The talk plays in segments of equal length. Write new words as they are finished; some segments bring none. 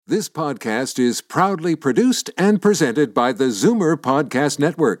This podcast is proudly produced and presented by the Zoomer Podcast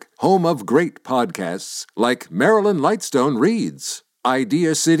Network, home of great podcasts like Marilyn Lightstone Reads,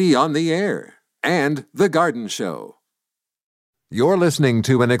 Idea City on the Air, and The Garden Show. You're listening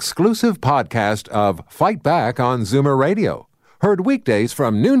to an exclusive podcast of Fight Back on Zoomer Radio, heard weekdays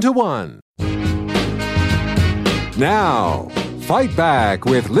from noon to 1. Now, Fight Back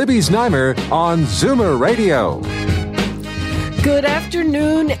with Libby Znaimer on Zoomer Radio. Good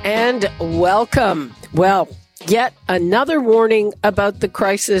afternoon and welcome. Well, yet another warning about the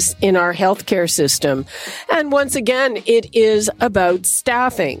crisis in our healthcare system. And once again, it is about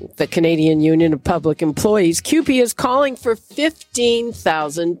staffing. The Canadian Union of Public Employees, CUPE, is calling for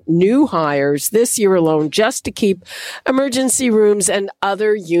 15,000 new hires this year alone just to keep emergency rooms and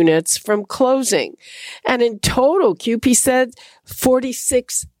other units from closing. And in total, CUPE said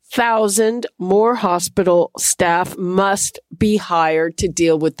 46,000 more hospital staff must be hired to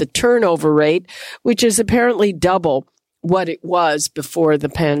deal with the turnover rate, which is apparently double what it was before the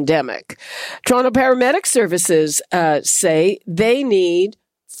pandemic. Toronto Paramedic Services say they need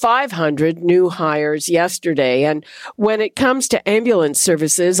 500 new hires yesterday. And when it comes to ambulance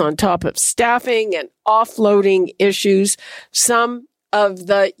services, on top of staffing and offloading issues, some of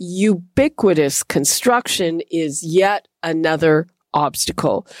the ubiquitous construction is yet another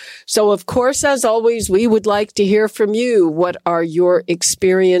obstacle. So, of course, as always, we would like to hear from you. What are your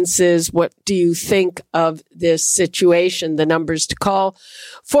experiences? What do you think of this situation? The numbers to call,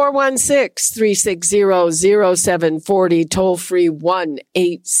 416-360-0740, toll free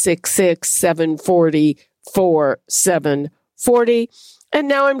 1-866-740-4740. And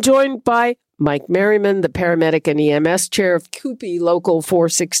now I'm joined by Mike Merriman, the paramedic and EMS chair of CUPE Local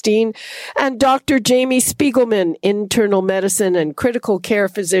 416, and Dr. Jamie Spiegelman, internal medicine and critical care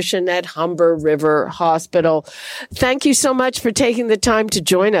physician at Humber River Hospital. Thank you so much for taking the time to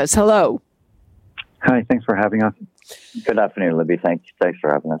join us. Hello. Hi, thanks for having us. Good afternoon, Libby. Thanks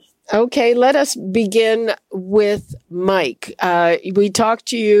for having us. Okay, let us begin with Mike. We talk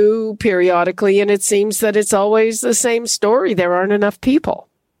to you periodically, and it seems that it's always the same story. There aren't enough people.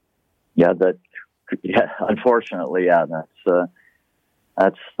 Unfortunately, that's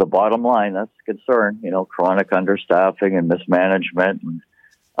the bottom line. That's the concern. Chronic understaffing and mismanagement and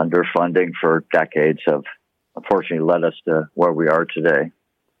underfunding for decades have unfortunately led us to where we are today.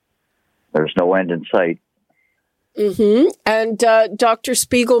 There's no end in sight. Mm-hmm. And Dr.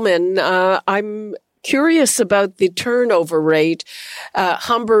 Spiegelman, I'm curious about the turnover rate.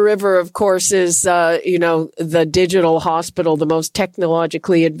 Humber River, of course, is, the digital hospital, the most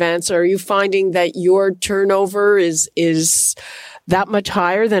technologically advanced. Are you finding that your turnover is that much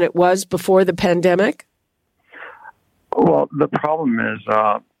higher than it was before the pandemic? Well, the problem is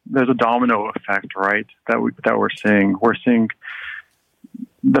there's a domino effect, right, that we're seeing. We're seeing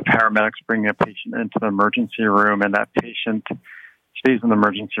the paramedics bring a patient into the emergency room, and that patient stays in the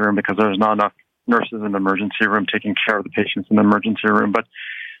emergency room because there's not enough nurses in the emergency room taking care of the patients in the emergency room. But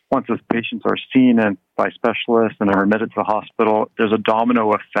once those patients are seen by specialists and are admitted to the hospital, there's a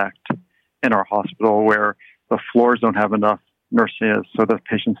domino effect in our hospital where the floors don't have enough nurses, so the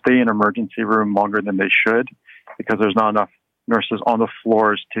patients stay in emergency room longer than they should because there's not enough nurses on the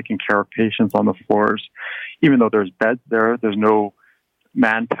floors taking care of patients on the floors. Even though there's beds there's no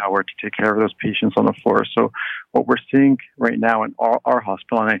manpower to take care of those patients on the floor. So what we're seeing right now in our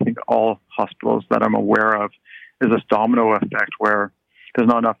hospital, and I think all hospitals that I'm aware of, is this domino effect where there's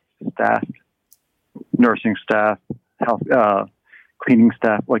not enough staff, nursing staff, health, cleaning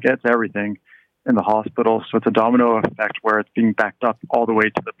staff, it's everything in the hospital. So it's a domino effect where it's being backed up all the way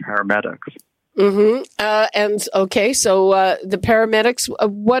to the paramedics. Mm-hmm. So the paramedics,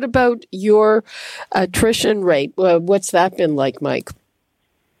 what about your attrition rate? What's that been like, Mike?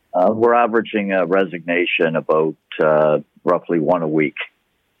 We're averaging a resignation about roughly one a week,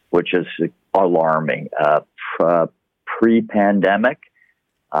 which is alarming. Pre-pandemic,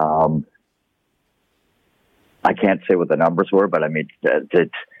 I can't say what the numbers were, but I mean,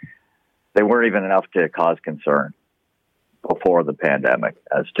 they weren't even enough to cause concern before the pandemic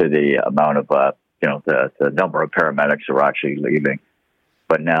as to the amount of, the number of paramedics who are actually leaving.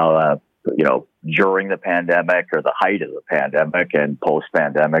 But now, during the pandemic or the height of the pandemic and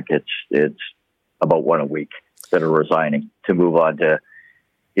post-pandemic, it's about one a week that are resigning to move on to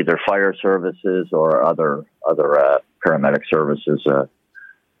either fire services or other paramedic services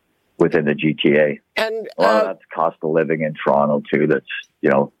within the GTA. And that's cost of living in Toronto too. That's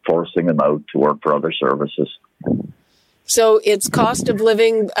forcing them out to work for other services. So it's cost of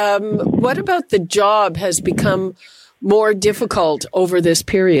living. What about the job has become more difficult over this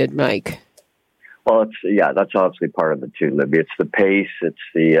period, Mike? Well, that's obviously part of it too, Libby. It's the pace. It's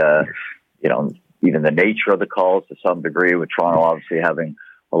the, even the nature of the calls to some degree, with Toronto obviously having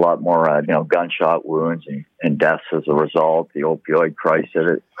a lot more, gunshot wounds and deaths as a result. The opioid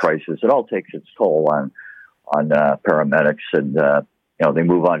crisis, it all takes its toll on paramedics, and they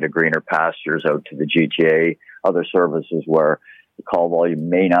move on to greener pastures out to the GTA, other services where the call volume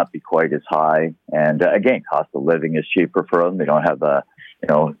may not be quite as high, and again, cost of living is cheaper for them. They don't have a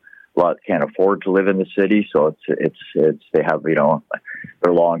lot can't afford to live in the city, so it's they have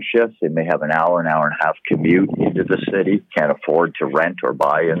their long shifts. They may have an hour and a half commute into the city. Can't afford to rent or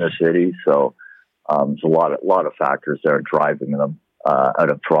buy in the city, so there's a lot of factors that are driving them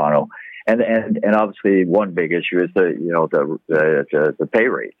out of Toronto. And obviously one big issue is the pay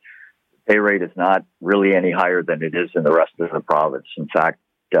rate. The pay rate is not really any higher than it is in the rest of the province. In fact,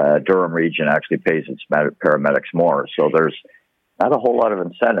 Durham region actually pays its paramedics more. So there's not a whole lot of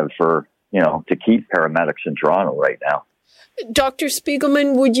incentive for to keep paramedics in Toronto right now. Dr.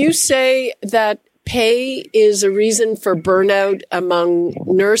 Spiegelman, would you say that pay is a reason for burnout among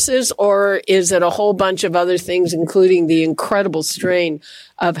nurses, or is it a whole bunch of other things, including the incredible strain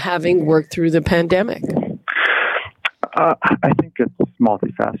of having worked through the pandemic? I think it's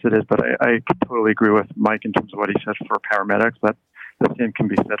multifaceted, but I totally agree with Mike in terms of what he said for paramedics, but the same can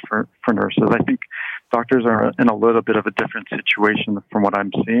be said for nurses. I think doctors are in a little bit of a different situation from what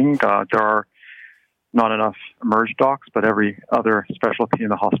I'm seeing. There are not enough emerge docs, but every other specialty in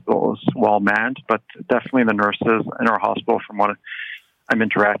the hospital is well manned. But definitely the nurses in our hospital, from what I'm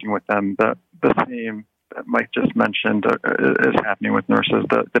interacting with them, the same that Mike just mentioned is happening with nurses.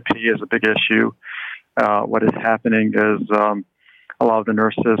 The pay is a big issue. What is happening is a lot of the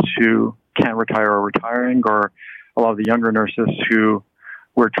nurses who can't retire are retiring, or a lot of the younger nurses who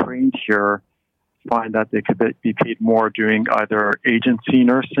were trained here find that they could be paid more doing either agency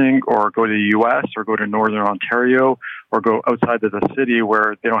nursing or go to the U.S. or go to Northern Ontario or go outside of the city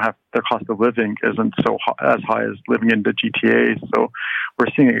where they don't have their cost of living isn't as high as living in the GTA. So we're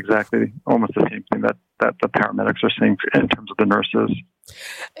seeing exactly almost the same thing that the paramedics are seeing in terms of the nurses.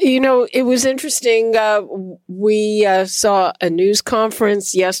 It was interesting. We saw a news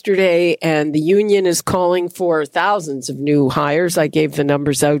conference yesterday, and the union is calling for thousands of new hires. I gave the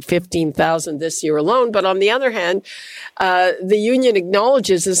numbers out, 15,000 this year alone. But on the other hand, the union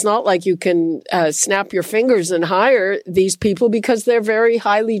acknowledges it's not like you can snap your fingers and hire these people because they're very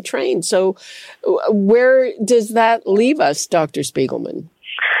highly trained. So where does that leave us, Dr. Spiegelman?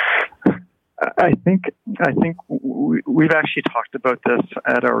 I think we've actually talked about this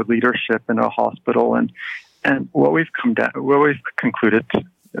at our leadership in our hospital, and what we've concluded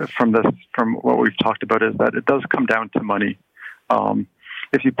from what we've talked about is that it does come down to money.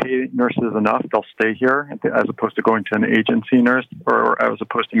 If you pay nurses enough, they'll stay here, as opposed to going to an agency nurse, or as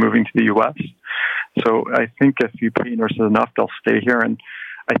opposed to moving to the U.S. So I think if you pay nurses enough, they'll stay here, and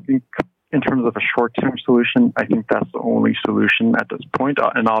I think in terms of a short-term solution, I think that's the only solution at this point.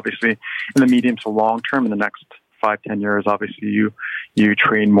 And obviously, in the medium to long term, in the next 5-10 years, obviously you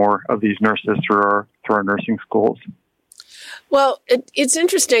train more of these nurses through our nursing schools. Well, it's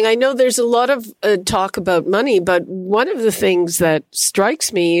interesting. I know there's a lot of talk about money, but one of the things that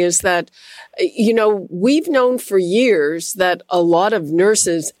strikes me is that, we've known for years that a lot of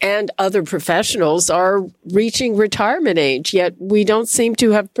nurses and other professionals are reaching retirement age, yet we don't seem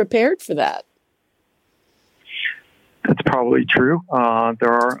to have prepared for that. It's probably true.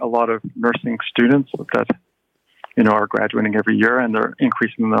 There are a lot of nursing students that are graduating every year, and they're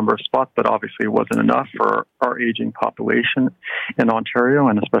increasing the number of spots, but obviously it wasn't enough for our aging population in Ontario,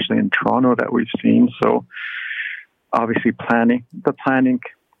 and especially in Toronto that we've seen. So obviously the planning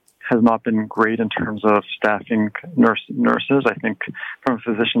has not been great in terms of staffing nurses. I think from a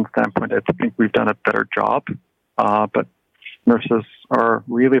physician standpoint, I think we've done a better job, but nurses are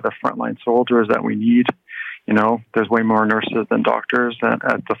really the frontline soldiers that we need. There's way more nurses than doctors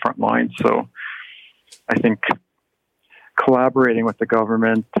at the front line. So I think collaborating with the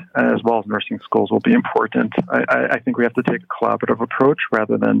government as well as nursing schools will be important. I think we have to take a collaborative approach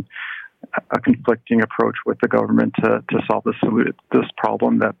rather than a conflicting approach with the government to solve this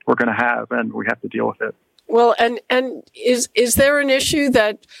problem that we're going to have, and we have to deal with it. Well, and is there an issue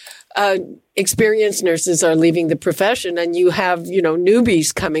that experienced nurses are leaving the profession, and you have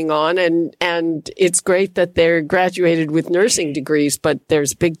newbies coming on, and it's great that they're graduated with nursing degrees, but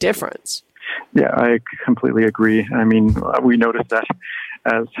there's a big difference. Yeah, I completely agree. I mean, we notice that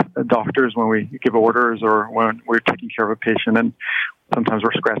as doctors when we give orders or when we're taking care of a patient, and sometimes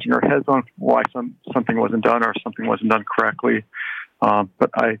we're scratching our heads on why something wasn't done or something wasn't done correctly. But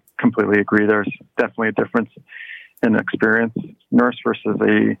I completely agree. There's definitely a difference in experienced nurse versus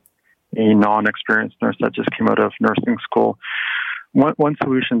a a non-experienced nurse that just came out of nursing school. One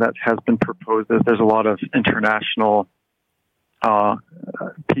solution that has been proposed is there's a lot of international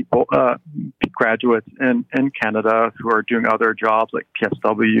people, graduates in Canada who are doing other jobs like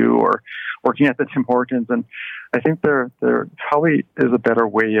PSW or working at the Tim Hortons, and I think there probably is a better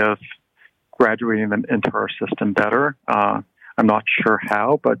way of graduating them into our system better. I'm not sure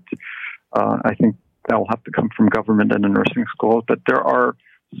how, but I think that will have to come from government and the nursing schools. But there are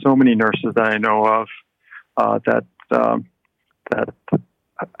so many nurses that I know of that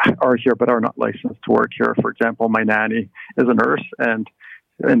are here but are not licensed to work here. For example, my nanny is a nurse and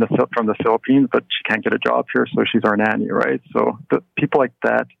from the Philippines, but she can't get a job here, so she's our nanny, right? So the people like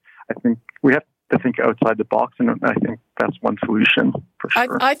that, I think we have to think outside the box, and I think that's one solution for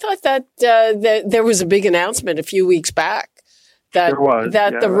sure. I thought that there was a big announcement a few weeks back that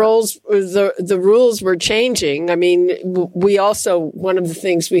the rules were changing. I mean, we also, one of the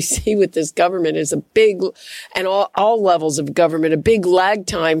things we see with this government is a big, and all levels of government, a big lag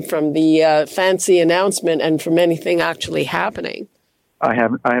time from the fancy announcement and from anything actually happening. I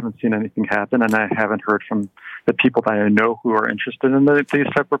haven't seen anything happen, and I haven't heard from the people that I know who are interested in these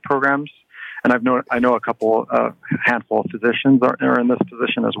type of programs. And I know a handful of physicians are in this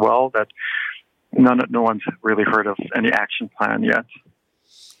position as well, that no one's really heard of any action plan yet.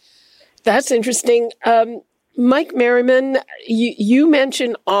 That's interesting. Mike Merriman, you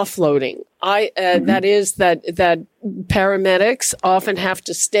mentioned offloading. That is that paramedics often have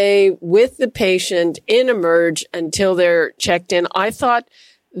to stay with the patient in eMERGE until they're checked in. I thought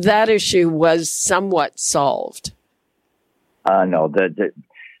that issue was somewhat solved. No, the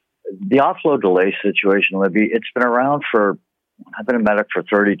offload delay situation, Libby, it's been around I've been a medic for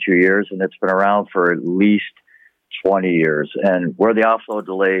 32 years, and it's been around for at least 20 years. And where the offload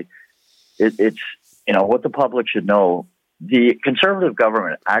delay, it's, what the public should know, the conservative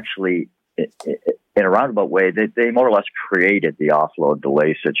government actually, in a roundabout way, they more or less created the offload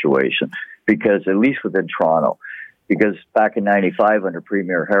delay situation, because at least within Toronto, because back in 95 under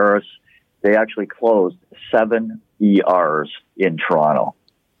Premier Harris, they actually closed 7 ERs in Toronto.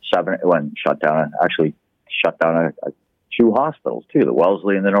 7 when shut down 2 hospitals too. The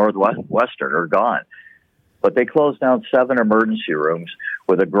Wellesley and the Northwestern are gone. But they closed down 7 emergency rooms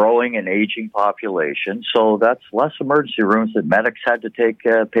with a growing and aging population. So that's less emergency rooms that medics had to take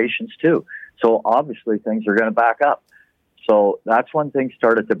patients to. So obviously things are going to back up. So that's when things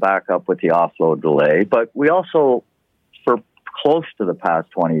started to back up with the offload delay. But we also, for close to the past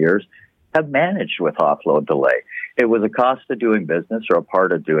 20 years, have managed with offload delay. It was a cost of doing business, or a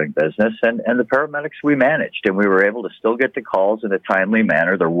part of doing business, and the paramedics we managed, and we were able to still get the calls in a timely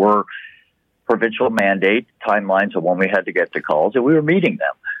manner. There were provincial mandate timelines of when we had to get the calls, and we were meeting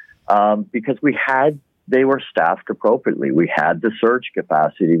them because they were staffed appropriately. We had the surge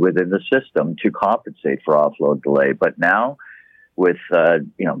capacity within the system to compensate for offload delay. But now, with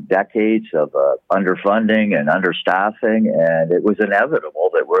decades of underfunding and understaffing, and it was inevitable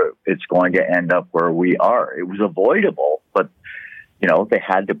that it's going to end up where we are. It was avoidable, but they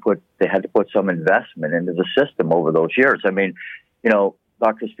had to put some investment into the system over those years. I mean,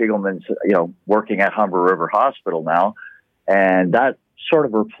 Dr. Spiegelman's working at Humber River Hospital now, and that sort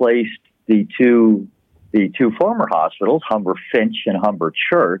of replaced the two former hospitals, Humber Finch and Humber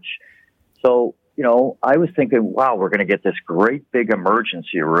Church. So I was thinking, wow, we're going to get this great big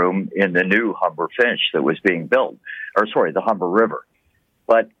emergency room in the new Humber Finch that was being built, the Humber River.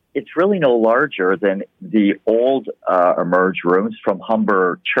 But it's really no larger than the old eMERGE rooms from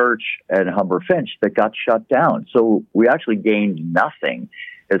Humber Church and Humber Finch that got shut down. So we actually gained nothing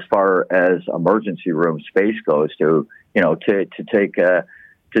as far as emergency room space goes to take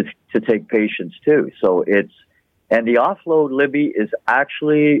patients to. So and the offload, Libby, is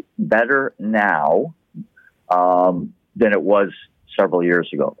actually better now than it was several years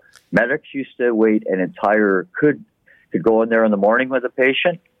ago. Medics used to wait could go in there in the morning with a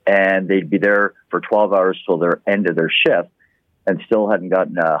patient, and they'd be there for 12 hours till their end of their shift, and still hadn't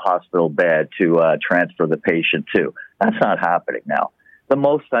gotten a hospital bed to transfer the patient to. That's not happening now. The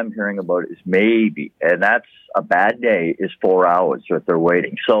most I'm hearing about is maybe, and that's a bad day, is 4 hours that they're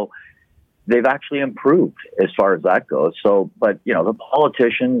waiting. So they've actually improved as far as that goes. So, but the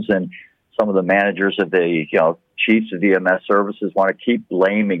politicians and some of the managers of the chiefs of EMS services want to keep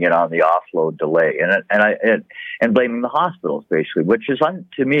blaming it on the offload delay and blaming the hospitals, basically, which is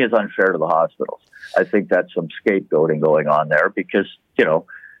to me is unfair to the hospitals. I think that's some scapegoating going on there because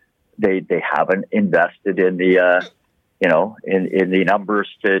they haven't invested in the in the numbers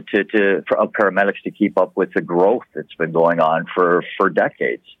for paramedics to keep up with the growth that's been going on for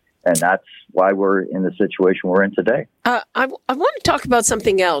decades. And that's why we're in the situation we're in today. I want to talk about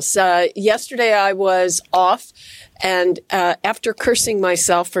something else. Yesterday I was off, and after cursing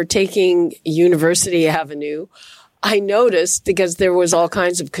myself for taking University Avenue, I noticed, because there was all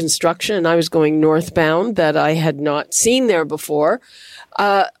kinds of construction and I was going northbound that I had not seen there before,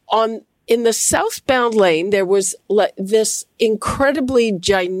 in the southbound lane, there was this incredibly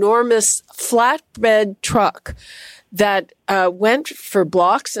ginormous flatbed truck that went for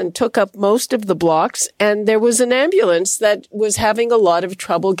blocks and took up most of the blocks. And there was an ambulance that was having a lot of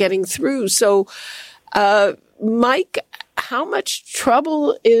trouble getting through. So, Mike, how much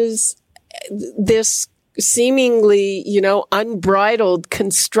trouble is this seemingly, unbridled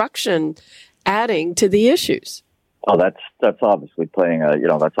construction adding to the issues? Oh, that's obviously playing a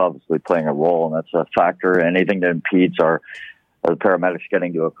role, and that's a factor. Anything that impedes the paramedics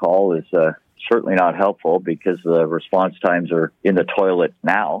getting to a call is certainly not helpful, because the response times are in the toilet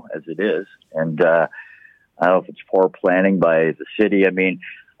now, as it is. And I don't know if it's poor planning by the city. I mean,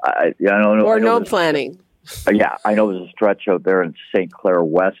 I don't know. Or no planning. Yeah, I know there's a stretch out there in St. Clair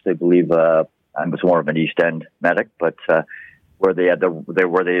West. I believe I was more of an East End medic, but where they had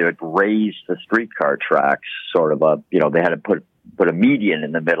raised the streetcar tracks, sort of they had to put a median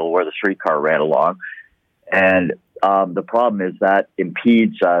in the middle where the streetcar ran along, and the problem is that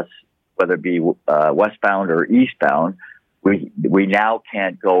impedes us, whether it be westbound or eastbound. We now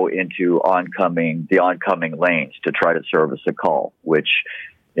can't go into the oncoming lanes to try to service a call, which,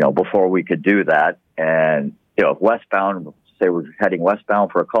 before we could do that. And, westbound, say we're heading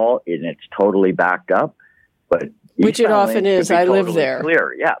westbound for a call, and it's totally backed up. But which it often is. I live there.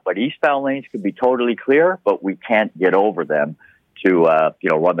 Clear, yeah. But eastbound lanes could be totally clear, but we can't get over them to,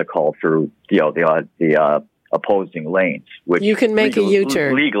 run the call through, the opposing lanes, which you can make a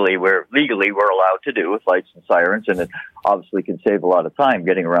U-turn. Legally, we're allowed to do with lights and sirens, and it obviously can save a lot of time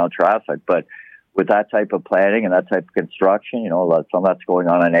getting around traffic. But with that type of planning and that type of construction, some of that's going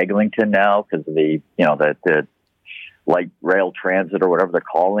on in Eglinton now because of the light rail transit or whatever they're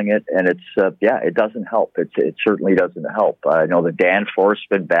calling it, and it's it doesn't help. It certainly doesn't help. I know the Danforth's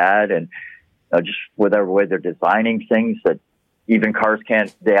been bad, and just whatever way they're designing things that even cars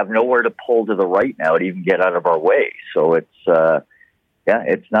they have nowhere to pull to the right now to even get out of our way. So it's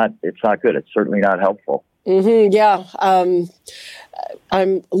not good. It's certainly not helpful. Mm-hmm, yeah.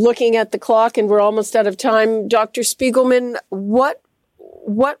 I'm looking at the clock and we're almost out of time. Dr. Spiegelman, what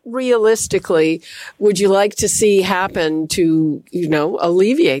realistically would you like to see happen to,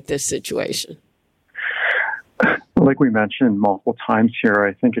 alleviate this situation? Like we mentioned multiple times here,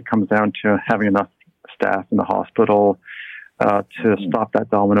 I think it comes down to having enough staff in the hospital to stop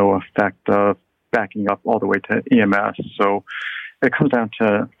that domino effect of backing up all the way to EMS. So it comes down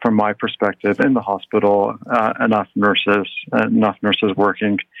to, from my perspective, in the hospital, enough nurses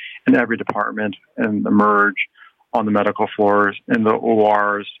working in every department, in the merge, on the medical floors, in the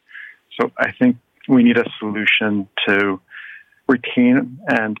ORs. So I think we need a solution to retain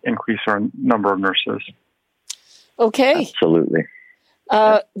and increase our number of nurses. Okay. Absolutely.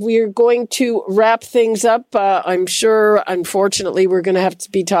 We're going to wrap things up. I'm sure, unfortunately, we're going to have to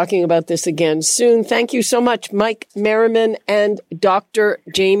be talking about this again soon. Thank you so much, Mike Merriman and Dr.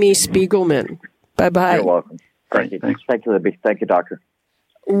 Jamie Spiegelman. Bye-bye. You're welcome. Thank you. Thank you, Libby. Thank you, Doctor.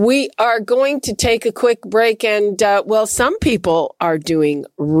 We are going to take a quick break, and some people are doing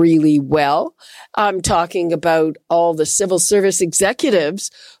really well. I'm talking about all the civil service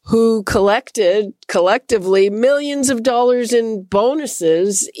executives who collectively millions of dollars in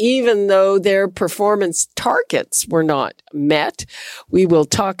bonuses, even though their performance targets were not met. We will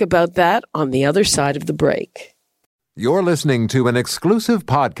talk about that on the other side of the break. You're listening to an exclusive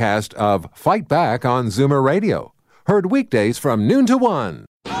podcast of Fight Back on Zoomer Radio. Heard weekdays from noon to 1.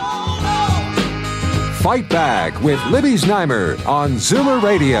 Fight Back with Libby Znaimer on Zoomer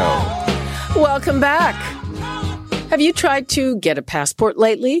Radio. Welcome back. Have you tried to get a passport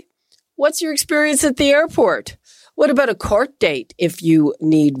lately? What's your experience at the airport? What about a court date if you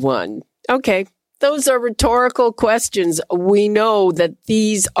need one? Okay, those are rhetorical questions. We know that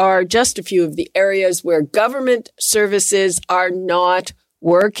these are just a few of the areas where government services are not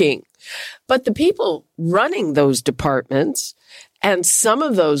working. But the people running those departments and some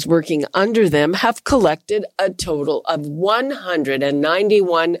of those working under them have collected a total of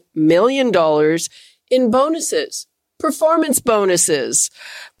 $191 million in bonuses, performance bonuses.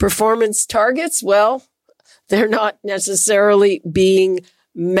 Performance targets, well, they're not necessarily being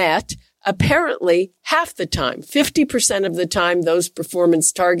met. Apparently, half the time, 50% of the time, those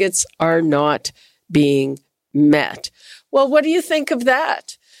performance targets are not being met. Well, what do you think of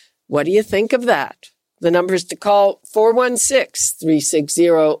that? What do you think of that? The numbers to call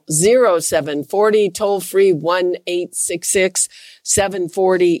 416-360-0740, toll free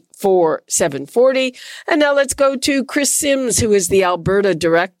 1-866-740-4740. And now let's go to Chris Sims, who is the Alberta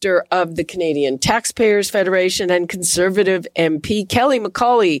Director of the Canadian Taxpayers Federation, and Conservative MP Kelly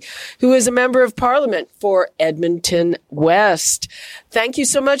McCauley, who is a Member of Parliament for Edmonton West. Thank you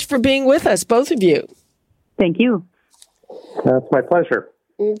so much for being with us, both of you. Thank you. That's my pleasure.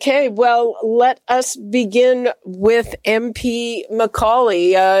 Okay, well, let us begin with MP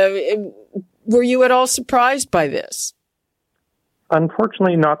McCauley. Were you at all surprised by this?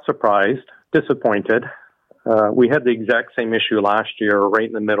 Unfortunately, not surprised, disappointed. We had the exact same issue last year, right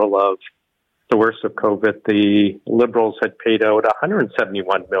in the middle of the worst of COVID. The Liberals had paid out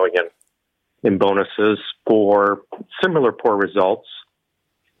 $171 million in bonuses for similar poor results,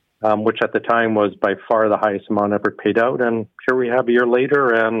 which at the time was by far the highest amount ever paid out. And here we have a year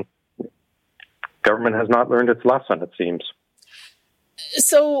later, and government has not learned its lesson, it seems.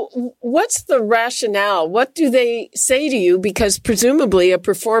 So what's the rationale? What do they say to you? Because presumably a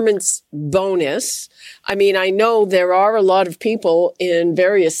performance bonus, I mean, I know there are a lot of people in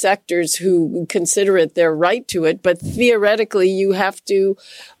various sectors who consider it their right to it, but theoretically you have to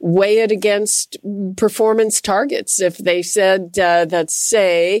weigh it against performance targets. If they said that,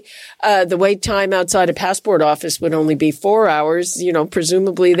 say, the wait time outside a passport office would only be 4 hours,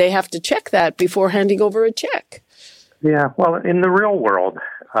 presumably they have to check that before handing over a check. Yeah, well, in the real world,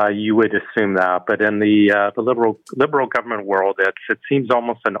 you would assume that, but in the liberal government world, it seems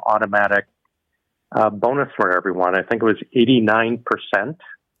almost an automatic bonus for everyone. I think it was 89%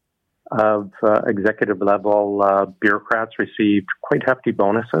 of executive level bureaucrats received quite hefty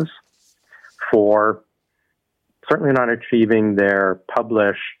bonuses for certainly not achieving their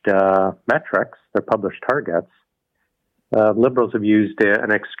published metrics, their published targets. Liberals have used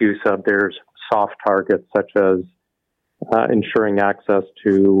an excuse of there's soft targets such as ensuring access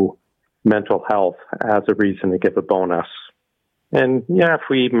to mental health as a reason to give a bonus. And yeah, if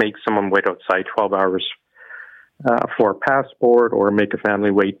we make someone wait outside 12 hours for a passport or make a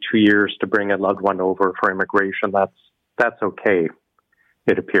family wait 2 years to bring a loved one over for immigration, that's okay,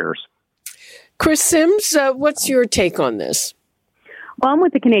 it appears. Chris Sims, what's your take on this? Well, I'm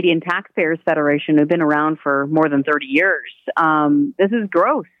with the Canadian Taxpayers Federation, who've been around for more than 30 years. This is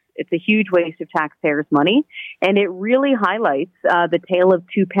gross. It's a huge waste of taxpayers' money, and it really highlights the tale of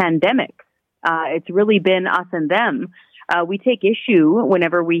two pandemics. It's really been us and them. We take issue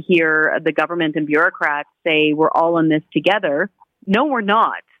whenever we hear the government and bureaucrats say we're all in this together. No, we're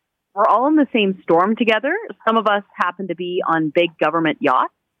not. We're all in the same storm together. Some of us happen to be on big government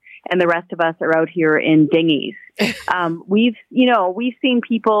yachts, and the rest of us are out here in dinghies. We've seen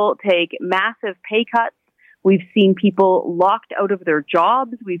people take massive pay cuts. We've seen people locked out of their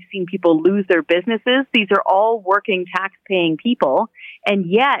jobs. We've seen people lose their businesses. These are all working, tax-paying people. And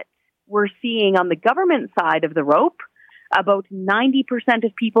yet, we're seeing on the government side of the rope, about 90%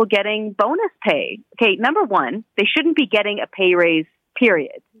 of people getting bonus pay. Okay, number one, they shouldn't be getting a pay raise,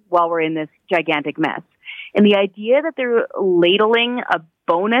 period, while we're in this gigantic mess. And the idea that they're ladling a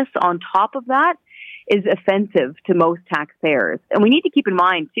bonus on top of that is offensive to most taxpayers. And we need to keep in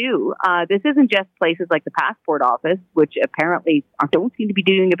mind, too, this isn't just places like the Passport Office, which apparently don't seem to be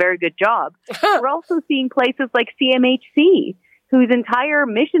doing a very good job. We're also seeing places like CMHC, whose entire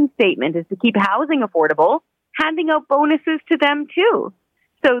mission statement is to keep housing affordable, handing out bonuses to them, too.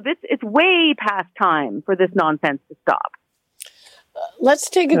 So it's way past time for this nonsense to stop. Let's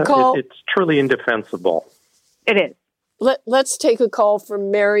take a call. It's truly indefensible. It is. Let's take a call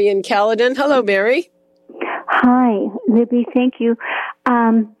from Mary in Caledon. Hello, Mary. Hi, Libby. Thank you.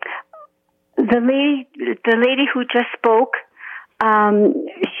 The lady who just spoke,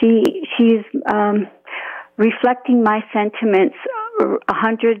 she's reflecting my sentiments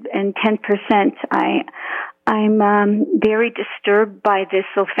 110%. I'm very disturbed by this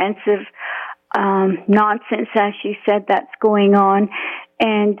offensive nonsense, as she said, that's going on.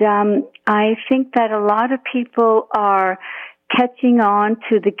 And I think that a lot of people are catching on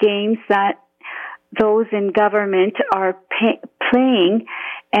to the games that those in government are playing,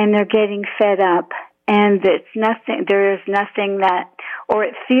 and they're getting fed up. And there is nothing that, or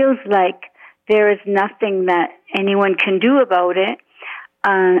it feels like there is nothing that anyone can do about it,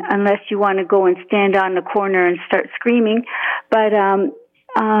 unless you want to go and stand on the corner and start screaming. But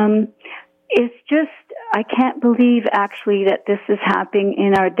it's just, I can't believe actually that this is happening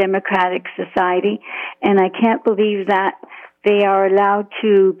in our democratic society, and I can't believe that they are allowed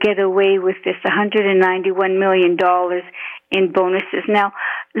to get away with this $191 million in bonuses. Now,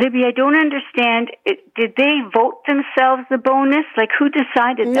 Libby, I don't understand. Did they vote themselves the bonus? Like, who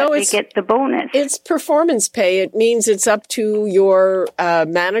decided that they get the bonus? It's performance pay. It means it's up to your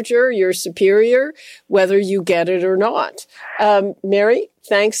manager, your superior, whether you get it or not. Mary,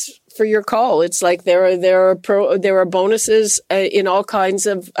 thanks for your call. It's like there are bonuses in all kinds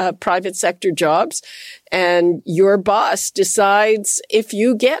of private sector jobs, and your boss decides if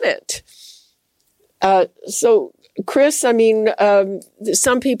you get it. So, Chris, I mean,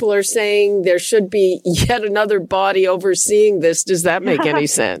 some people are saying there should be yet another body overseeing this. Does that make any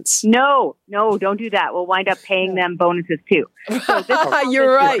sense? No, don't do that. We'll wind up paying them bonuses too. So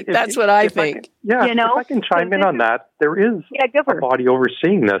You're right. That's what I think. If I can chime in on that, there is a body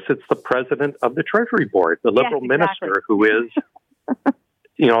overseeing this. It's the president of the Treasury Board, the Liberal minister, who is,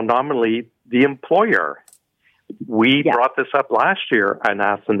 nominally the employer. We brought this up last year and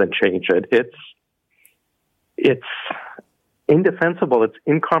asked them to change it. It's indefensible. It's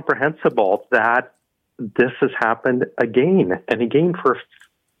incomprehensible that this has happened again and again. For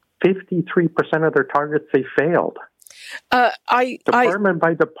 53% of their targets, they failed. Department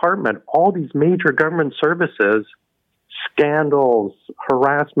by department, all these major government services, scandals,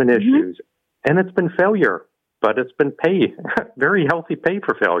 harassment issues, and it's been failure. But it's been very healthy pay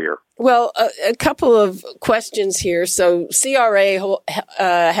for failure. Well, a couple of questions here. So CRA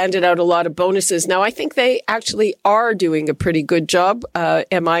handed out a lot of bonuses. Now, I think they actually are doing a pretty good job.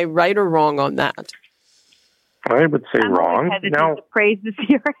 Am I right or wrong on that? I would say I'm wrong. Now, to praise the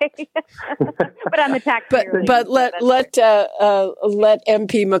CRA, but I'm the taxpayer. But let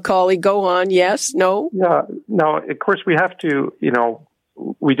MP Macaulay go on. Yes, no. Yeah, no. Of course, we have to.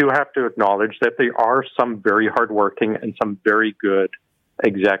 We do have to acknowledge that there are some very hardworking and some very good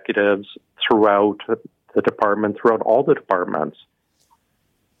executives throughout the department, throughout all the departments.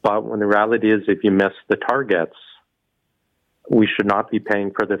 But when the reality is, if you miss the targets, we should not be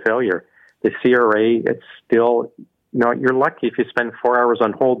paying for the failure. The CRA, it's still, you're lucky if you spend 4 hours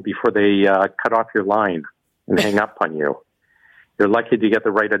on hold before they cut off your line and hang up on you. You're lucky to get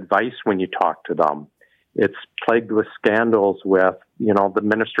the right advice when you talk to them. It's plagued with scandals with, the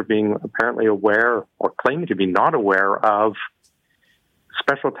minister being apparently aware or claiming to be not aware of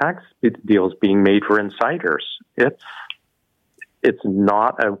special tax deals being made for insiders. It's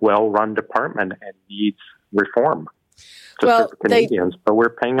not a well-run department and needs reform to serve Canadians, but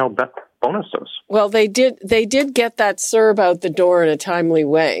we're paying out bonuses. Well, they did get that CERB out the door in a timely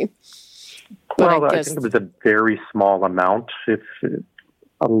way. But I think it was a very small amount.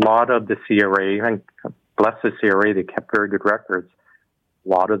 A lot of the CRA, and bless the CRA, they kept very good records. A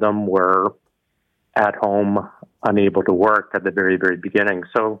lot of them were at home, unable to work at the very, very beginning.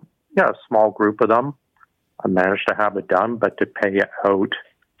 So, a small group of them managed to have it done, but to pay out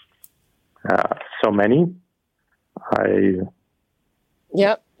so many,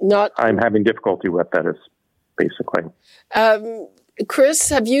 I'm having difficulty with that, is basically. Chris,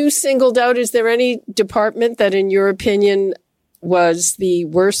 have you singled out, is there any department that, in your opinion, was the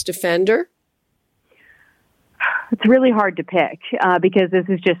worst offender? It's really hard to pick because this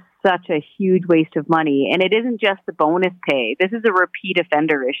is just such a huge waste of money. And it isn't just the bonus pay. This is a repeat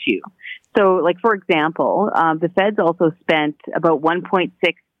offender issue. So, for example, the feds also spent about $1.6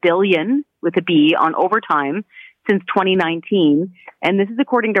 billion with a B on overtime since 2019. And this is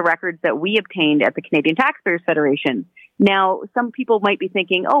according to records that we obtained at the Canadian Taxpayers Federation. Now, some people might be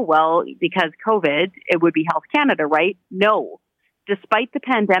thinking, because COVID, it would be Health Canada, right? No. Despite the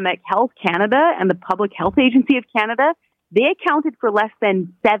pandemic, Health Canada and the Public Health Agency of Canada, they accounted for less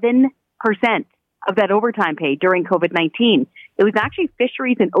than 7% of that overtime pay during COVID-19. It was actually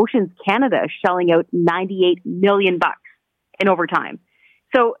Fisheries and Oceans Canada shelling out $98 million in overtime.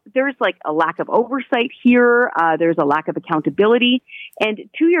 So there's a lack of oversight here. There's a lack of accountability. And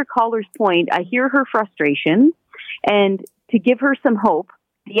to your caller's point, I hear her frustration. And to give her some hope,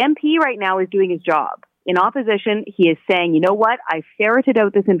 the MP right now is doing his job. In opposition, he is saying, you know what? I ferreted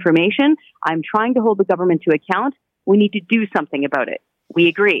out this information. I'm trying to hold the government to account. We need to do something about it. We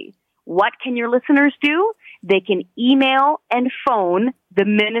agree. What can your listeners do? They can email and phone the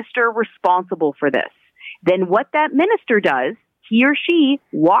minister responsible for this. Then what that minister does, he or she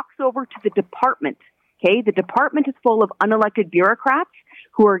walks over to the department. Okay, the department is full of unelected bureaucrats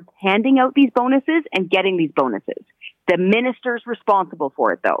who are handing out these bonuses and getting these bonuses. The minister's responsible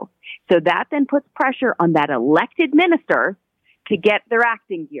for it, though. So that then puts pressure on that elected minister to get their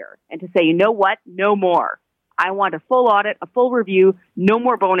acting gear and to say, you know what? No more. I want a full audit, a full review, no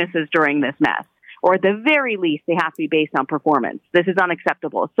more bonuses during this mess. Or at the very least, they have to be based on performance. This is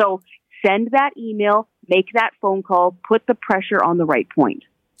unacceptable. So send that email, make that phone call, put the pressure on the right point.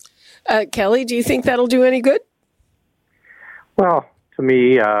 Kelly, do you think that'll do any good? Well, to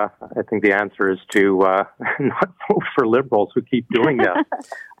me, I think the answer is to not vote for Liberals who keep doing that.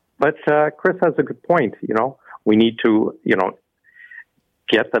 But Chris has a good point. We need to,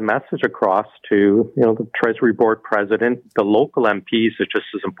 get the message across to, the Treasury Board president, the local MPs. It's just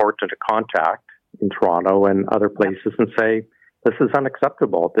as important to contact in Toronto and other places and say, this is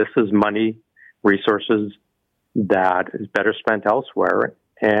unacceptable. This is money, resources that is better spent elsewhere.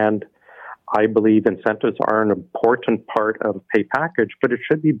 And I believe incentives are an important part of pay package, but it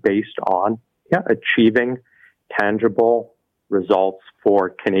should be based on achieving tangible results for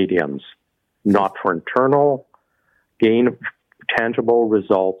Canadians, not for internal gain, tangible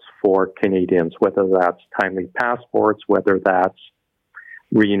results for Canadians, whether that's timely passports, whether that's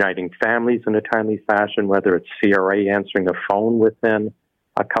reuniting families in a timely fashion, whether it's CRA answering the phone within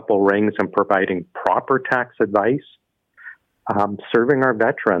a couple rings and providing proper tax advice, serving our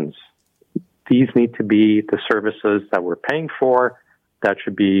veterans. These need to be the services that we're paying for that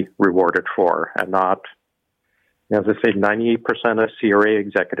should be rewarded for, and not, as I say, 98% of CRA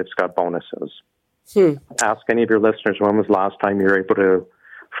executives got bonuses. Ask any of your listeners, when was the last time you were able to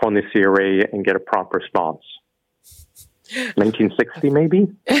phone the CRA and get a prompt response? 1960, maybe?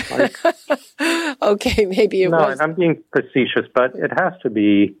 Okay, maybe it was. No, I'm being facetious, but it has to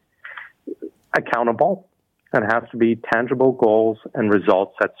be accountable. It has to be tangible goals and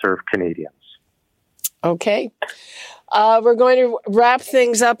results that serve Canadians. Okay. We're going to wrap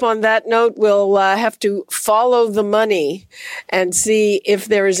things up on that note. We'll have to follow the money and see if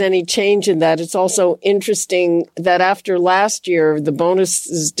there is any change in that. It's also interesting that after last year, the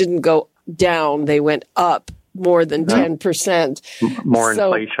bonuses didn't go down. They went up more than 10%. More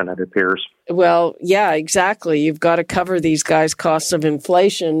inflation, it appears. Well, yeah, exactly. You've got to cover these guys' costs of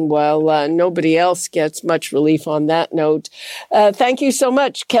inflation while nobody else gets much relief on that note. Thank you so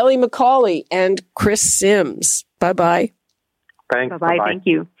much, Kelly McCauley and Chris Sims. Bye-bye. Thanks. Bye-bye. Thank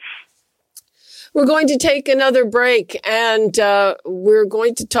you. We're going to take another break, and we're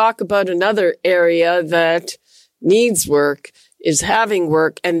going to talk about another area that needs work, is having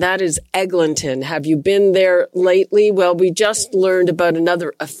work, and that is Eglinton. Have you been there lately? Well, we just learned about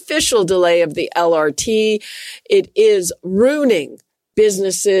another official delay of the LRT. It is ruining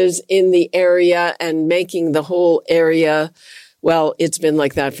businesses in the area and making the whole area, well, it's been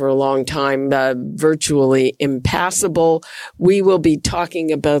like that for a long time, virtually impassable. We will be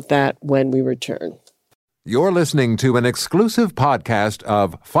talking about that when we return. You're listening to an exclusive podcast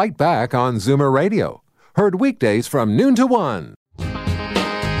of Fight Back on Zoomer Radio. Heard weekdays from noon to 1.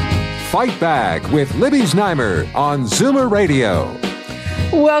 Fight Back with Libby Znaimer on Zoomer Radio.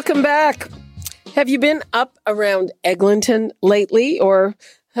 Welcome back. Have you been up around Eglinton lately, or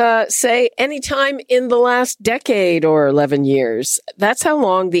say any time in the last decade or 11 years? That's how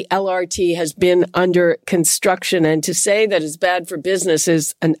long the LRT has been under construction. And to say that it's bad for business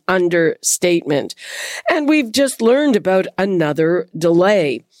is an understatement. And we've just learned about another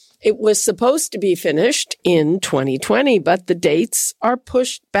delay. It was supposed to be finished in 2020, but the dates are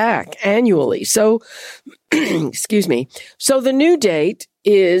pushed back annually. So, excuse me. So the new date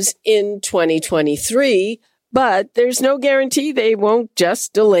is in 2023, but there's no guarantee they won't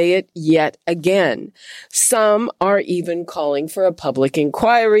just delay it yet again. Some are even calling for a public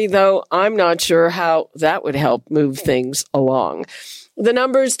inquiry, though I'm not sure how that would help move things along. The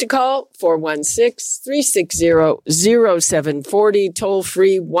numbers to call, 416-360-0740, toll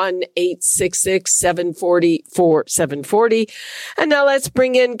free 1-866-740-4740. And now let's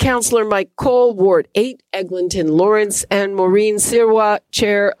bring in Councillor Mike Cole, Ward 8, Eglinton Lawrence, and Maureen Sirois,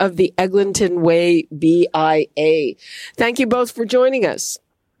 Chair of the Eglinton Way BIA. Thank you both for joining us.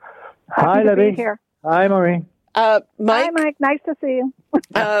 Hi, Libby. Hi, Maureen. Mike, hi, Mike. Nice to see you.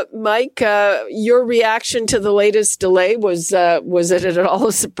 Mike, your reaction to the latest delay, was it at all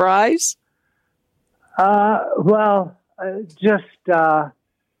a surprise? Just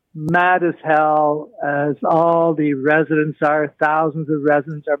mad as hell, as all the residents are. Thousands of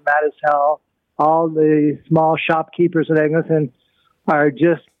residents are mad as hell. All the small shopkeepers in Eglinton are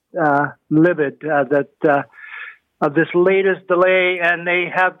just livid of this latest delay, and they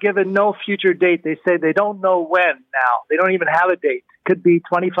have given no future date. They say they don't know when now. They don't even have a date. Could be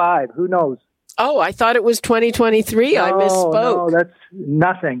 25. Who knows? Oh, I thought it was 2023. I misspoke. No, that's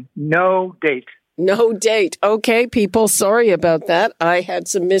nothing. No date. No date. Okay, people, sorry about that. I had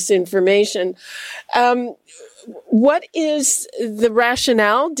some misinformation. What is the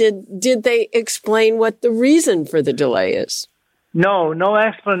rationale? Did they explain what the reason for the delay is? No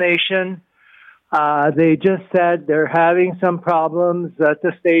explanation. They just said they're having some problems at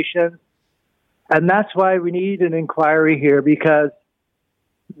the station. And that's why we need an inquiry here, because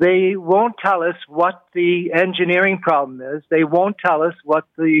They won't tell us what the engineering problem is. They won't tell us what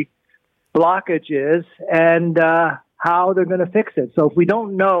the blockage is and how they're going to fix it. So if we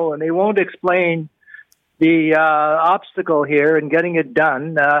don't know and they won't explain the obstacle here in getting it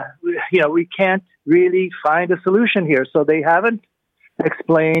done, we can't really find a solution here. So they haven't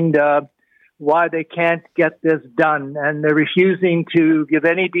explained why they can't get this done, and they're refusing to give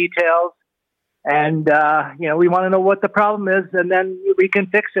any details. And, we want to know what the problem is, and then we can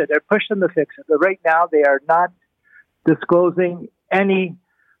fix it or push them to fix it. But right now, they are not disclosing any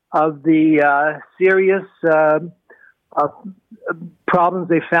of the serious problems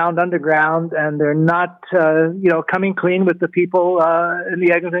they found underground, and they're not, coming clean with the people in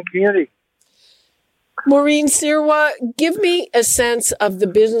the Eglinton community. Maureen Sirois, give me a sense of the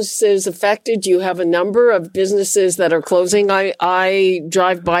businesses affected. You have a number of businesses that are closing. I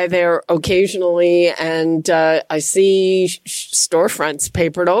drive by there occasionally, and I see storefronts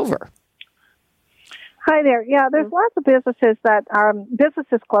papered over. Hi there. Yeah, there's lots of businesses that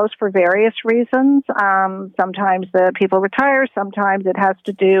businesses close for various reasons. Sometimes the people retire. Sometimes it has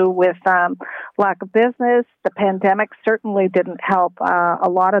to do with lack of business. The pandemic certainly didn't help a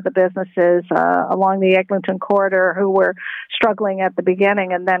lot of the businesses along the Eglinton corridor who were struggling at the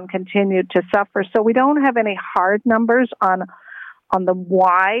beginning and then continued to suffer. So we don't have any hard numbers on the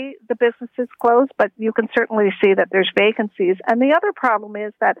why the businesses close, but you can certainly see that there's vacancies. And the other problem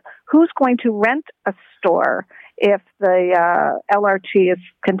is that who's going to rent a store if the LRT is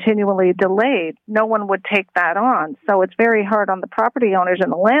continually delayed? No one would take that on. So it's very hard on the property owners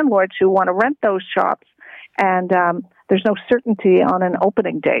and the landlords who want to rent those shops, and there's no certainty on an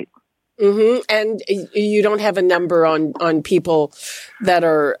opening date. Mm-hmm. And you don't have a number on people that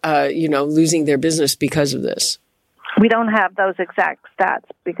are, losing their business because of this. We don't have those exact stats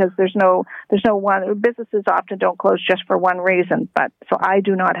because there's no one. Businesses often don't close just for one reason, but so I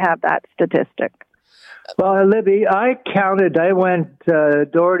do not have that statistic. Well, Libby, I went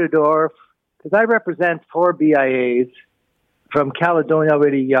door to door because I represent 4 BIAs from Caledonia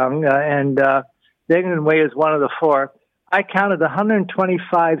already young, and the Eglinton Way is one of the 4. I counted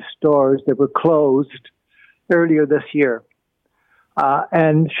 125 stores that were closed earlier this year.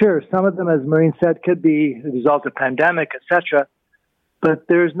 And sure, some of them, as Maureen said, could be the result of pandemic, etc. But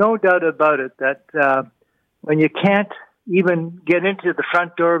there's no doubt about it that when you can't even get into the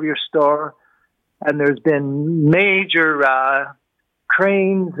front door of your store, and there's been major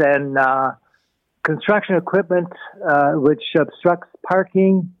cranes and construction equipment which obstructs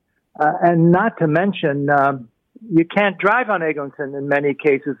parking, and not to mention you can't drive on Eglinton in many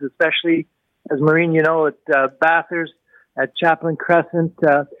cases, especially, as Maureen, at Bathurst, at Chaplain Crescent,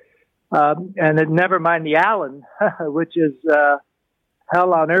 and never mind the Allen, which is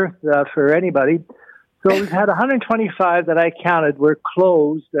hell on earth for anybody. So we've had 125 that I counted were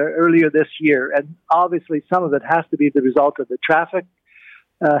closed earlier this year, and obviously some of it has to be the result of the traffic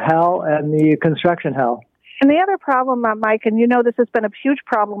hell and the construction hell. And the other problem, Mike, and this has been a huge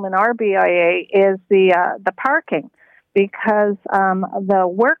problem in our BIA, is the parking, because the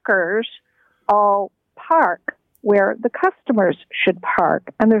workers all park where the customers should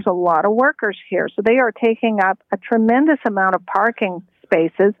park. And there's a lot of workers here. So they are taking up a tremendous amount of parking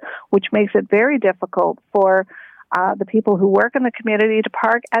spaces, which makes it very difficult for the people who work in the community to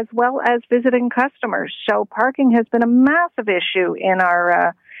park, as well as visiting customers. So parking has been a massive issue in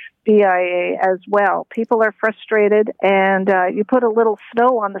our BIA as well. People are frustrated, and you put a little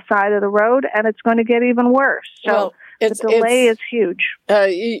snow on the side of the road, and it's going to get even worse. So the delay is huge.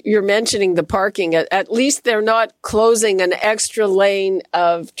 You're mentioning the parking. At least they're not closing an extra lane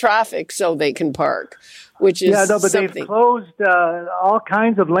of traffic so they can park, which is but something. They've closed all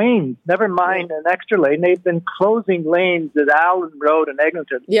kinds of lanes. Never mind an extra lane. They've been closing lanes at Allen Road and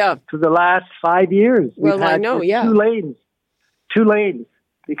Eglinton for the last 5 years. Well, We've had I know, two lanes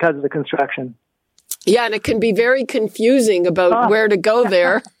because of the construction. Yeah, and it can be very confusing about where to go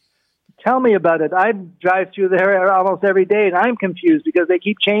there. Tell me about it. I drive through there almost every day, and I'm confused because they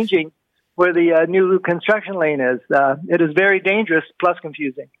keep changing where the new construction lane is. It is very dangerous plus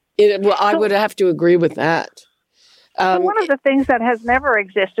confusing. I would have to agree with that. One of the things that has never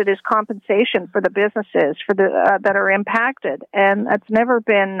existed is compensation for the businesses that are impacted, and that's never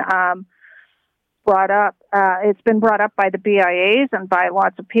been brought up. It's been brought up by the BIAs and by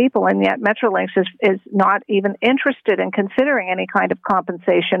lots of people, and yet Metrolinx is not even interested in considering any kind of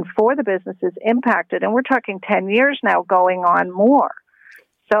compensation for the businesses impacted. And we're talking 10 years now going on more.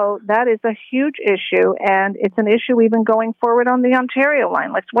 So that is a huge issue, and it's an issue even going forward on the Ontario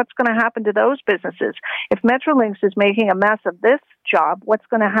line. Like, what's going to happen to those businesses? If Metrolinx is making a mess of this job, what's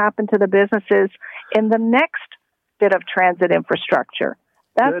going to happen to the businesses in the next bit of transit infrastructure?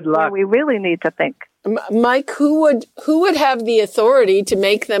 That's where we really need to think. Mike, who would have the authority to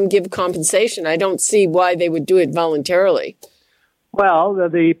make them give compensation? I don't see why they would do it voluntarily. Well,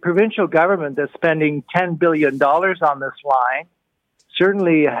 the provincial government that's spending $10 billion on this line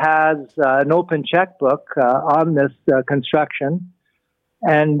certainly has an open checkbook on this construction,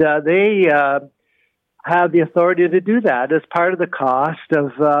 and they have the authority to do that as part of the cost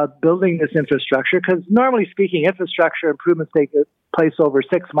of building this infrastructure, because normally speaking, infrastructure improvements take place over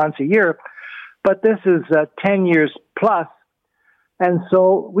 6 months a year, but this is 10 years plus. And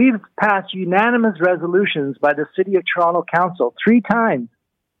so we've passed unanimous resolutions by the City of Toronto Council 3 times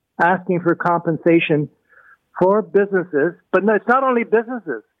asking for compensation for businesses. But no, it's not only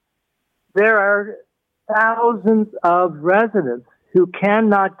businesses. There are thousands of residents who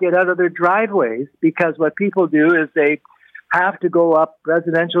cannot get out of their driveways because what people do is they have to go up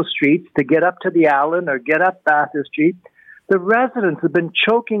residential streets to get up to the Allen or get up Bathurst Street. The residents have been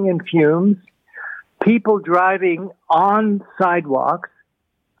choking in fumes. People driving on sidewalks,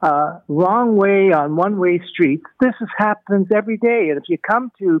 wrong way on one-way streets. This happens every day. And if you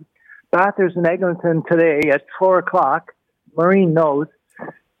come to Bathurst and Eglinton today at 4 o'clock, Maureen knows,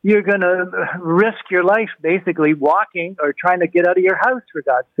 you're going to risk your life basically walking or trying to get out of your house, for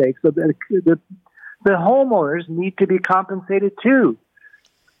God's sake. So the homeowners need to be compensated too.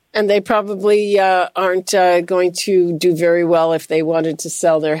 And they probably aren't going to do very well if they wanted to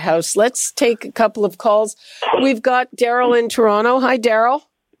sell their house. Let's take a couple of calls. We've got Daryl in Toronto. Hi, Daryl.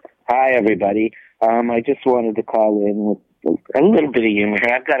 Hi, everybody. I just wanted to call in with a little bit of humor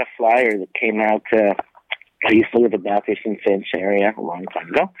here. I've got a flyer that came out. I used to live in Bathurst and Finch area a long time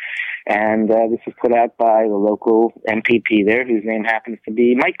ago. And this was put out by the local MPP there, whose name happens to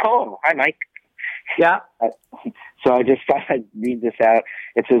be Mike Cole. Hi, Mike. Yeah. So I just thought I'd read this out.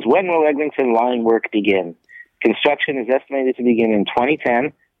 It says, when will Eglinton line work begin? Construction is estimated to begin in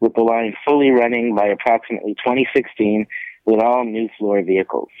 2010, with the line fully running by approximately 2016 with all new floor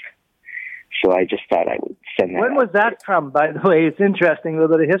vehicles. So I just thought I would send that. When was that from, by the way? It's interesting, a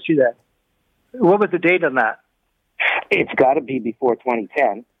little bit of history there. What was the date on that? It's got to be before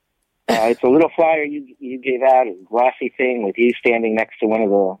 2010. It's a little flyer you gave out, a glossy thing with you standing next to one of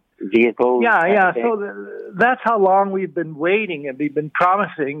the vehicles. Yeah. So that's how long we've been waiting, and we've been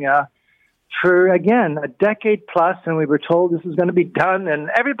promising for, again, a decade plus, and we were told this is going to be done. And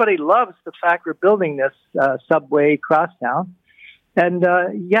everybody loves the fact we're building this subway crosstown. And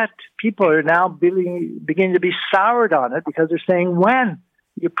yet people are now beginning to be soured on it because they're saying, when?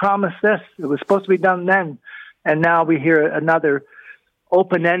 You promised this. It was supposed to be done then. And now we hear another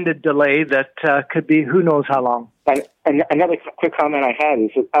open-ended delay that could be who knows how long. And another quick comment I had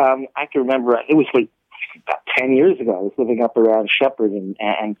is that I can remember, it was like about 10 years ago, I was living up around Shepherd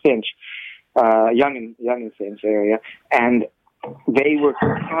and Finch, young in Finch area, and they were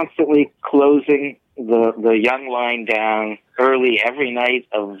constantly closing the Young line down early every night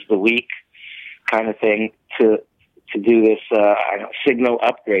of the week kind of thing to do this signal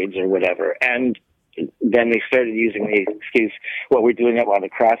upgrades or whatever. And then they started using the excuse, well, we're doing it while the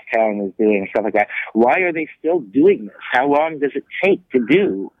crosstown is doing stuff like that. Why are they still doing this? How long does it take to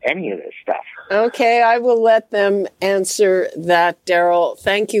do any of this stuff? Okay, I will let them answer that, Daryl.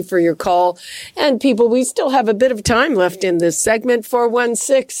 Thank you for your call. And people, we still have a bit of time left in this segment.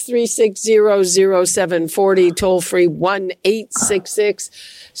 416-360-0740, toll free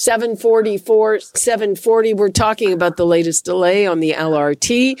 1-866-744-740. We're talking about the latest delay on the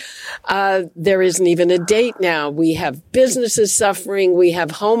LRT. There isn't even a date now. We have businesses suffering. We have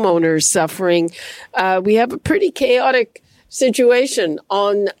homeowners suffering. We have a pretty chaotic situation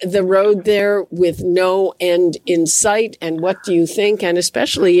on the road there with no end in sight. And what do you think? And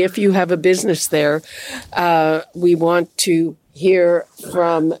especially if you have a business there, we want to hear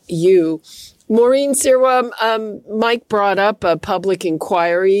from you. Maureen Sirwa, Mike brought up a public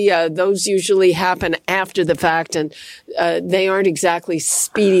inquiry. Those usually happen after the fact, and they aren't exactly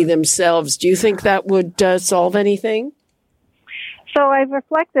speedy themselves. Do you think that would solve anything? So I've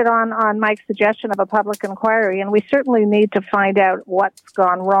reflected on Mike's suggestion of a public inquiry, and we certainly need to find out what's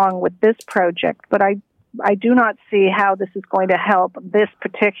gone wrong with this project. But I do not see how this is going to help the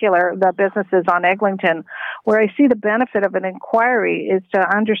businesses on Eglinton. Where I see the benefit of an inquiry is to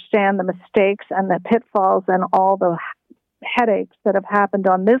understand the mistakes and the pitfalls and all the headaches that have happened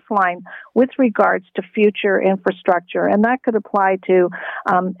on this line with regards to future infrastructure. And that could apply to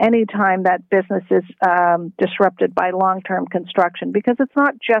any time that business is disrupted by long-term construction, because it's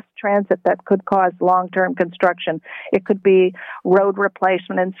not just transit that could cause long-term construction. It could be road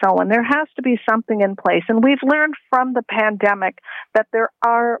replacement and so on. There has to be something in place. And we've learned from the pandemic that there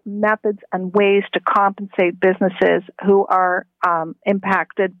are methods and ways to compensate businesses who are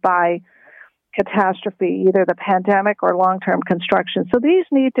impacted by catastrophe, either the pandemic or long-term construction. So these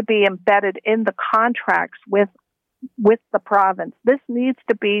need to be embedded in the contracts with the province. This needs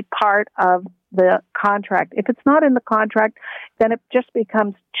to be part of the contract. If it's not in the contract, then it just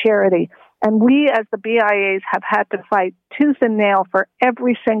becomes charity. And we, as the BIAs, have had to fight tooth and nail for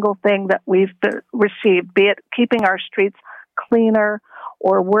every single thing that we've received, be it keeping our streets cleaner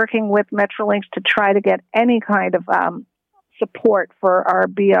or working with Metrolinx to try to get any kind of support for our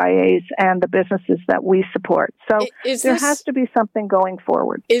BIAs and the businesses that we support. So there has to be something going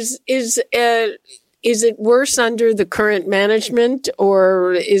forward. Is it worse under the current management,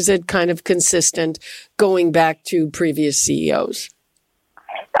 or is it kind of consistent going back to previous CEOs?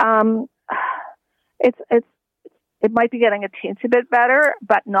 It might be getting a teensy bit better,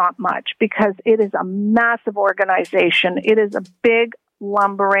 but not much, because it is a massive organization. It is a big,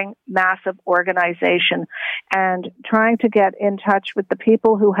 lumbering, massive organization, and trying to get in touch with the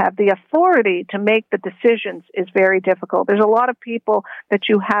people who have the authority to make the decisions is very difficult. There's a lot of people that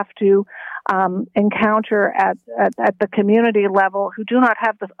you have to encounter at the community level who do not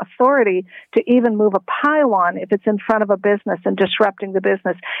have the authority to even move a pylon if it's in front of a business and disrupting the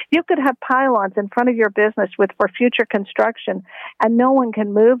business. You could have pylons in front of your business for future construction, and no one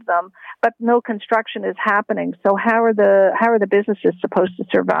can move them, but no construction is happening. So how are the businesses supposed to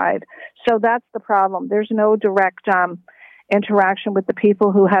survive? So that's the problem. There's no direct interaction with the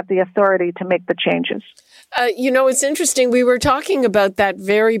people who have the authority to make the changes. It's interesting. We were talking about that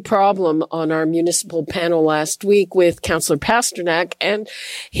very problem on our municipal panel last week with Councillor Pasternak, and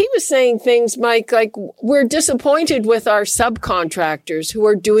he was saying things, Mike, like, we're disappointed with our subcontractors who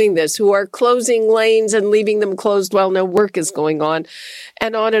are doing this, who are closing lanes and leaving them closed while no work is going on,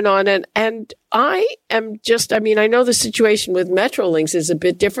 and on and on. And I am just, I know the situation with Metrolinx is a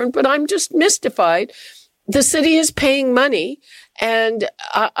bit different, but I'm just mystified. The city is paying money, and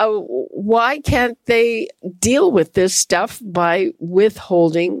why can't they deal with this stuff by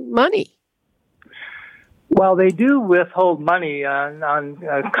withholding money? Well, they do withhold money on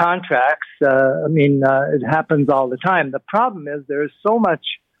contracts. It happens all the time. The problem is there's so much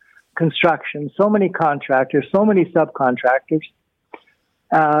construction, so many contractors, so many subcontractors.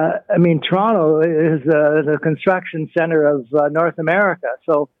 Toronto is the construction center of North America,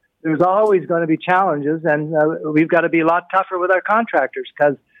 so there's always going to be challenges, and we've got to be a lot tougher with our contractors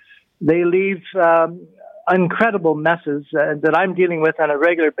because they leave incredible messes that I'm dealing with on a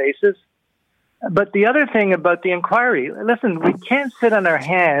regular basis. But the other thing about the inquiry, listen, we can't sit on our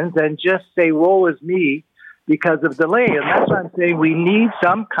hands and just say, woe is me, because of delay. And that's why I'm saying we need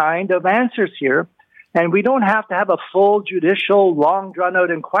some kind of answers here. And we don't have to have a full judicial, long, drawn-out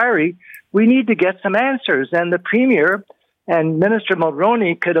inquiry. We need to get some answers. And the Premier and Minister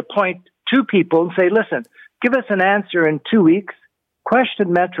Mulroney could appoint two people and say, listen, give us an answer in 2 weeks,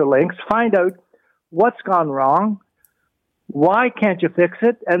 question Metrolinx, find out what's gone wrong, why can't you fix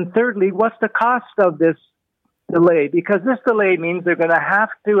it, and thirdly, what's the cost of this delay? Because this delay means they're going to have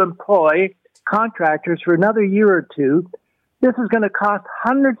to employ contractors for another year or two. This is going to cost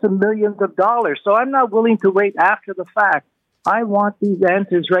hundreds of millions of dollars, so I'm not willing to wait after the fact. I want these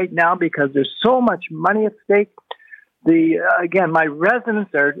answers right now because there's so much money at stake. My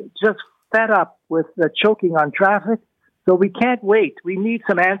residents are just fed up with the choking on traffic, so we can't wait. We need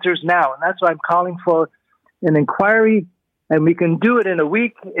some answers now, and that's why I'm calling for an inquiry, and we can do it in a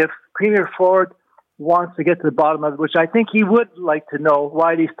week if Premier Ford wants to get to the bottom of it, which I think he would like to know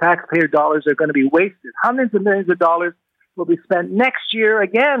why these taxpayer dollars are going to be wasted. Hundreds of millions of dollars will be spent next year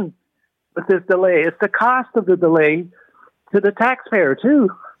again with this delay. It's the cost of the delay to the taxpayer, too.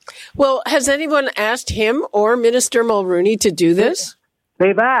 Well, has anyone asked him or Minister Mulroney to do this?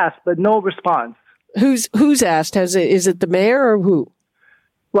 They've asked, but no response. Who's asked? Is it the mayor or who?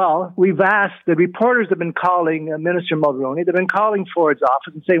 Well, we've asked. The reporters have been calling Minister Mulroney. They've been calling Ford's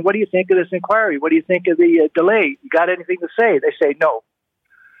office and saying, what do you think of this inquiry? What do you think of the delay? You got anything to say? They say no.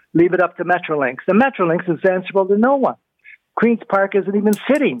 Leave it up to Metrolinx. The Metrolinx is answerable to no one. Queen's Park isn't even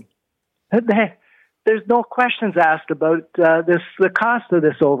sitting. There's no questions asked about the cost of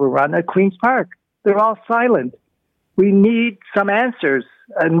this overrun at Queen's Park. They're all silent. We need some answers,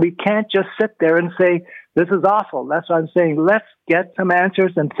 and we can't just sit there and say, this is awful. That's what I'm saying. Let's get some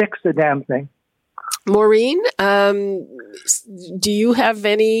answers and fix the damn thing. Maureen, do you have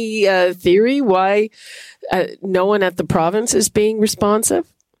any theory why no one at the province is being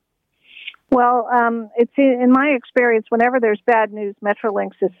responsive? Well, it's in my experience, whenever there's bad news,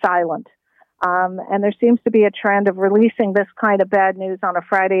 Metrolinx is silent. And there seems to be a trend of releasing this kind of bad news on a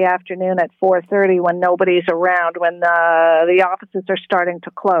Friday afternoon at 4:30 when nobody's around, when the offices are starting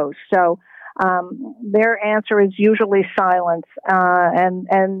to close. So their answer is usually silence, and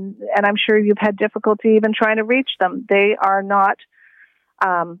I'm sure you've had difficulty even trying to reach them. They are not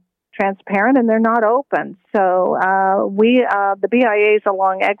transparent and they're not open. So the BIAs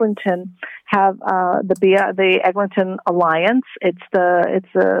along Eglinton have the Eglinton Alliance.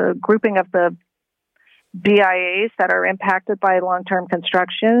 It's a grouping of the BIAs that are impacted by long-term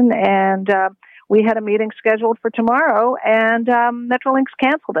construction, and we had a meeting scheduled for tomorrow, and Metrolinx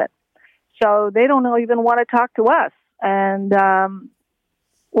canceled it. So they don't even want to talk to us, and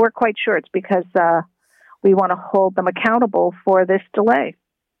we're quite sure it's because we want to hold them accountable for this delay.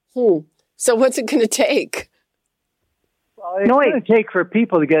 So what's it going to take? Well, it's going to take for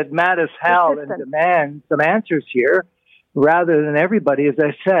people to get mad as hell and demand some answers here, rather than everybody, as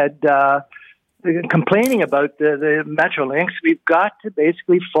I said, complaining about the Metrolinx. We've got to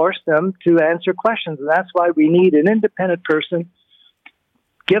basically force them to answer questions, and that's why we need an independent person.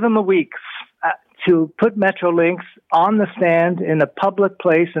 Give them a week to put Metrolinx on the stand in a public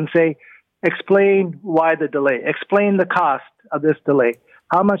place and say, explain why the delay, explain the cost of this delay.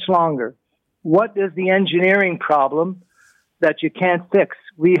 How much longer? What is the engineering problem that you can't fix?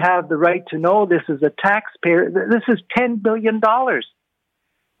 We have the right to know. This is a taxpayer. This is $10 billion.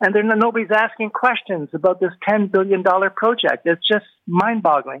 And then nobody's asking questions about this $10 billion project. It's just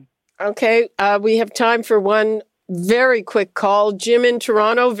mind-boggling. Okay, we have time for one very quick call. Jim in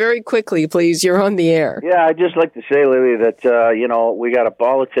Toronto, very quickly, please. You're on the air. Yeah, I'd just like to say, Lily, that, we got a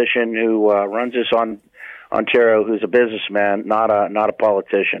politician who runs us on Ontario, who's a businessman, not a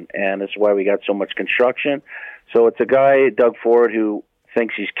politician, and that's why we got so much construction. So it's a guy, Doug Ford, who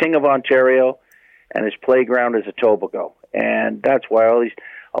thinks he's king of Ontario, and his playground is Etobicoke, and that's why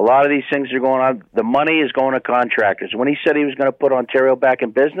a lot of these things are going on. The money is going to contractors. When he said he was going to put Ontario back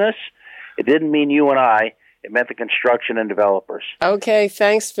in business, it didn't mean you and I. It meant the construction and developers. Okay,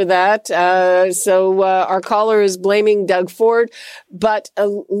 thanks for that. So our caller is blaming Doug Ford, but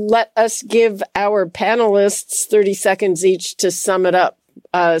let us give our panelists 30 seconds each to sum it up,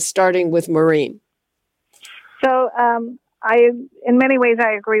 starting with Maureen. So in many ways,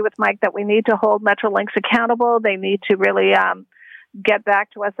 I agree with Mike that we need to hold Metrolinx accountable. They need to really get back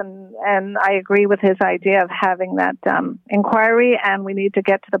to us, and I agree with his idea of having that inquiry, and we need to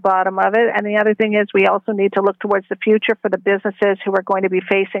get to the bottom of it. And the other thing is we also need to look towards the future for the businesses who are going to be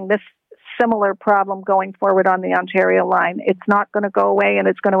facing this similar problem going forward on the Ontario line. It's not going to go away, and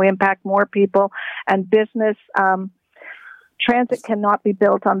it's going to impact more people and business. Transit cannot be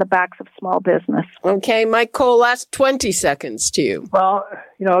built on the backs of small business. Okay, Mike Cole, last 20 seconds to you. Well,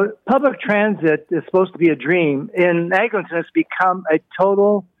 public transit is supposed to be a dream. In Eglinton, it's become a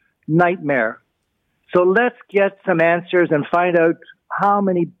total nightmare. So let's get some answers and find out how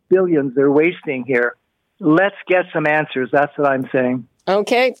many billions they're wasting here. Let's get some answers. That's what I'm saying.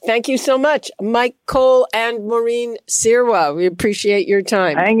 Okay, thank you so much. Mike Cole and Maureen Sirois. We appreciate your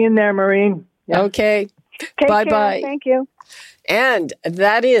time. Hang in there, Maureen. Yeah. Okay. Bye-bye. Thank you. And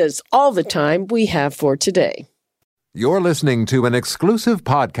that is all the time we have for today. You're listening to an exclusive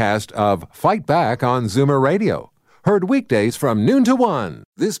podcast of Fight Back on Zoomer Radio. Heard weekdays from noon to 1.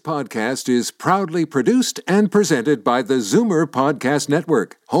 This podcast is proudly produced and presented by the Zoomer Podcast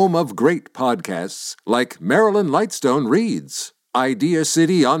Network, home of great podcasts like Marilyn Lightstone Reads, Idea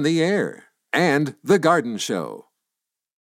City on the Air, and The Garden Show.